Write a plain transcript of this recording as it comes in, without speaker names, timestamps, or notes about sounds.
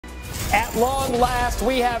At long last,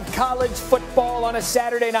 we have college football on a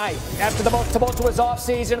Saturday night. After the most tumultuous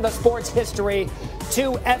offseason in the sport's history,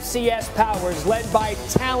 two FCS powers led by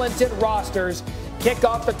talented rosters kick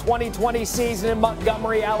off the 2020 season in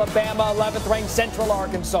Montgomery, Alabama, 11th-ranked Central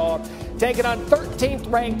Arkansas, taking on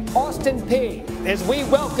 13th-ranked Austin Peay as we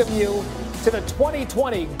welcome you to the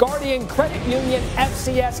 2020 Guardian Credit Union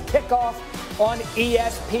FCS Kickoff on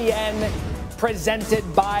ESPN. Presented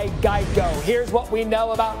by Geico. Here's what we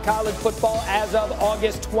know about college football as of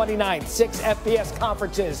August 29th. 6 FBS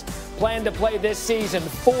conferences plan to play this season.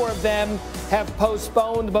 4 of them have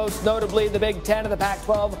postponed, most notably the Big Ten and the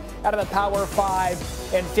Pac-12 out of the Power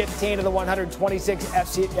 5, and 15 of the 126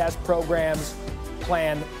 FCS programs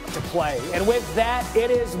plan to play. And with that,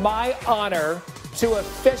 it is my honor to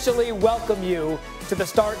officially welcome you to the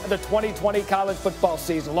start of the 2020 college football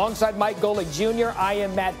season. Alongside Mike Golick Jr., I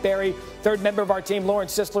am Matt Berry. Third member of our team, Lauren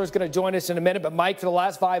Sisler, is going to join us in a minute. But, Mike, for the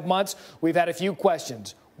last 5 months, we've had a few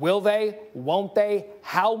questions. Will they? Won't they?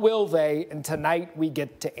 How will they? And tonight we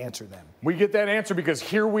get to answer them. We get that answer because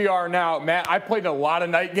here we are now. Matt, I played a lot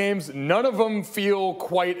of night games. None of them feel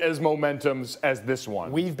quite as momentums as this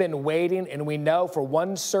one. We've been waiting, and we know for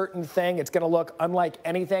one certain thing, it's going to look unlike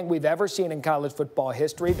anything we've ever seen in college football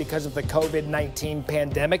history because of the COVID-19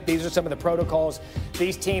 pandemic. These are some of the protocols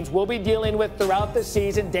these teams will be dealing with throughout the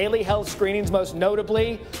season. Daily health screenings, most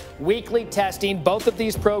notably, weekly testing. Both of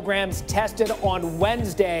these programs tested on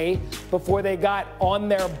Wednesday before they got on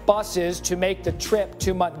their buses to make the trip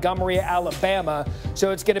to Montgomery, Alabama.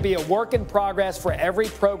 So it's going to be a work in progress for every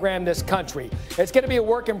program in this country. It's going to be a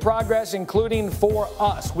work in progress, including for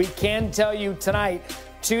us. We can tell you tonight,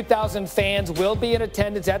 2,000 fans will be in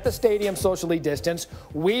attendance at the stadium, socially distanced.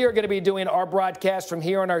 We are going to be doing our broadcast from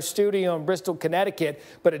here in our studio in Bristol, Connecticut,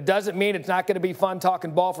 but it doesn't mean it's not going to be fun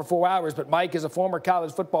talking ball for 4 hours. But Mike, as a former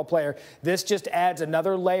college football player, this just adds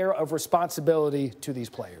another layer of responsibility to these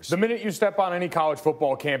players. The minute you step on any college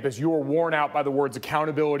football campus, you are worn out by the words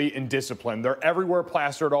accountability and discipline. They're everywhere,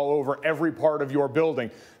 plastered all over every part of your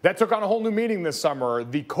building. That took on a whole new meaning this summer.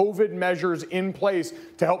 The COVID measures in place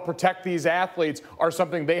to help protect these athletes are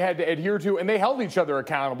something they had to adhere to, and they held each other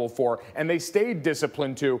accountable for, and they stayed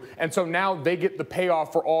disciplined to. And so now they get the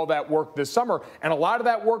payoff for all that work this summer. And a lot of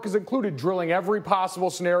that work has included drilling every possible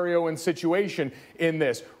scenario and situation in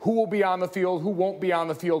this. Who will be on the field, who won't be on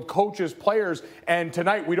the field, coaches, players. And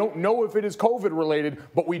tonight, we don't know if it is COVID related,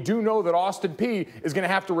 but we do know that Austin Peay is going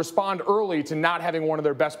to have to respond early to not having one of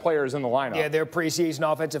their best players in the lineup. Yeah, their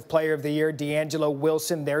preseason offensive player of the year, D'Angelo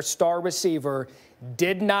Wilson, their star receiver,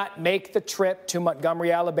 did not make the trip to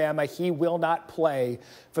Montgomery, Alabama. He will not play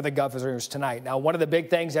for the Governors tonight. Now, one of the big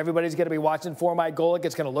things everybody's going to be watching for, Mike Golick,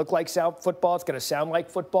 it's going to look like football. It's going to sound like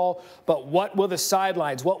football. But what will the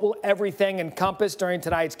sidelines, what will everything encompass during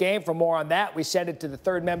tonight's game? For more on that, we send it to the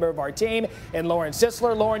third member of our team, and Lauren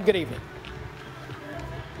Sisler. Lauren, good evening.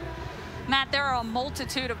 Matt, there are a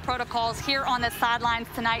multitude of protocols here on the sidelines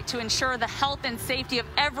tonight to ensure the health and safety of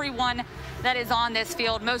everyone that is on this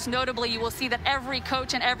field. Most notably, you will see that every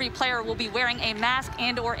coach and every player will be wearing a mask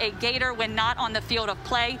and or a gaiter when not on the field of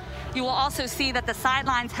play. You will also see that the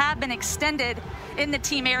sidelines have been extended in the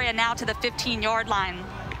team area now to the 15-yard line.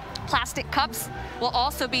 Plastic cups will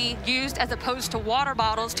also be used as opposed to water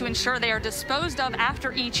bottles to ensure they are disposed of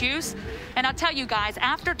after each use. And I'll tell you guys,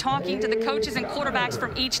 after talking to the coaches and quarterbacks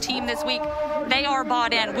from each team this week, they are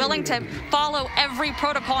bought in, willing to follow every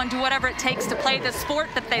protocol and do whatever it takes to play the sport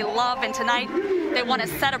that they love. And tonight, they want to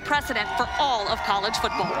set a precedent for all of college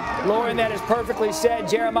football. Lauren, that is perfectly said.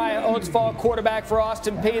 Jeremiah Oatsfall, quarterback for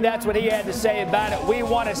Austin Peay, that's what he had to say about it. We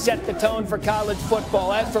want to set the tone for college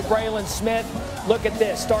football. As for Braylon Smith, look at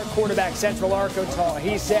this. Star quarterback, Central Arkansas.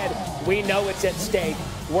 He said, we know it's at stake.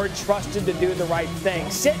 We're trusted to do the right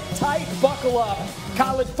thing. Sit tight, buckle up.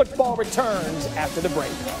 College football returns after the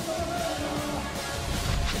break.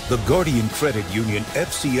 The Guardian Credit Union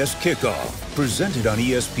FCS Kickoff, presented on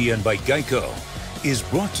ESPN by Geico, is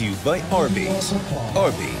brought to you by Arby's.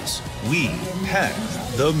 Arby's, we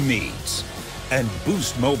have the meats. And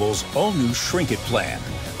Boost Mobile's all-new Shrink It plan,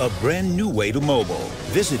 a brand new way to mobile.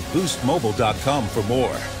 Visit boostmobile.com for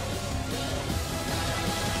more.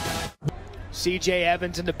 C.J.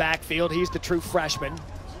 Evans in the backfield. He's the true freshman.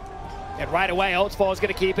 And right away, Oatsfall is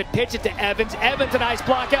going to keep it. Pitch it to Evans. Evans, a nice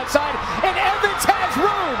block outside. And Evans has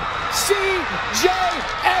room. C.J.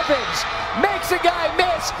 Evans makes a guy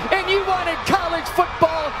miss. And you wanted college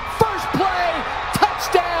football. First play,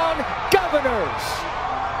 touchdown, Governors.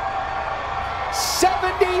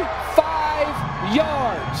 75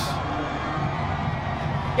 yards.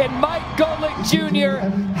 and Mike Golic Jr.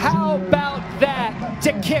 How about that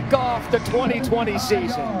to kick off the 2020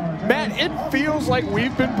 season? Matt, it feels like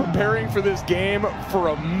we've been preparing for this game for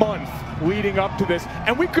a month leading up to this,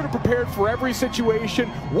 and we could have prepared for every situation.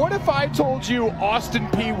 What if I told you Austin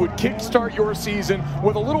Peay would kickstart your season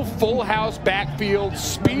with a little full house backfield,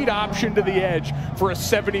 speed option to the edge for a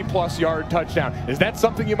 70-plus yard touchdown? Is that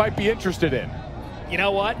something you might be interested in? You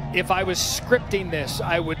know what? If I was scripting this,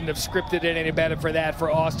 I wouldn't have scripted it any better for that for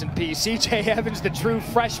Austin Peay. C.J. Evans, the true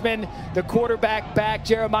freshman, the quarterback back,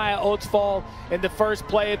 Jeremiah Oatsfall in the first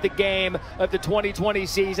play of the game of the 2020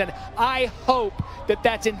 season. I hope that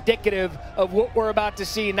that's indicative of what we're about to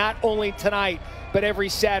see, not only tonight, but every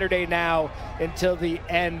Saturday now until the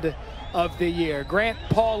end of the year. Grant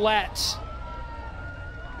Paulette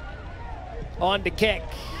on the kick.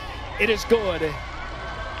 It is good.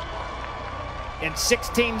 And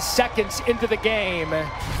 16 seconds into the game,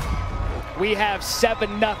 we have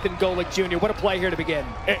 7-0 Golic Jr. What a play here to begin.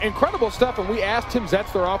 Incredible stuff, and we asked Tim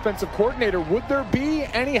Zetz, their offensive coordinator, would there be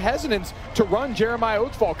any hesitance to run Jeremiah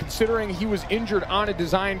Oatsfall, considering he was injured on a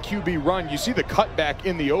design QB run? You see the cutback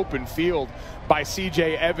in the open field by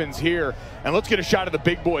C.J. Evans here. And let's get a shot of the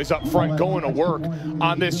big boys up front going to work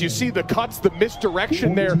on this. You see the cuts, the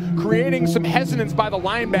misdirection there, creating some hesitance by the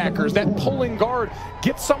linebackers. That pulling guard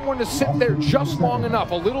gets someone to sit there just long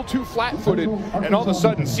enough, a little too flat-footed, and all of a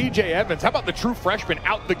sudden, C.J. Evans, how about the true freshman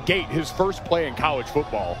out the gate, his first play in college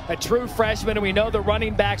football? A true freshman, and we know the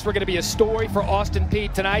running backs were going to be a story for Austin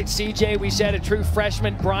Peay tonight. C.J., we said, a true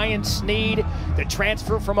freshman. Brian Sneed, the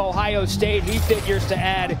transfer from Ohio State, he figures to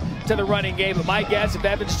add to the running game. But my guess, if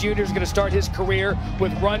Evans Jr. is going to start his career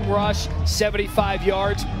with run rush, 75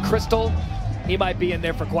 yards, Crystal, he might be in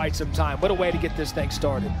there for quite some time. What a way to get this thing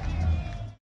started.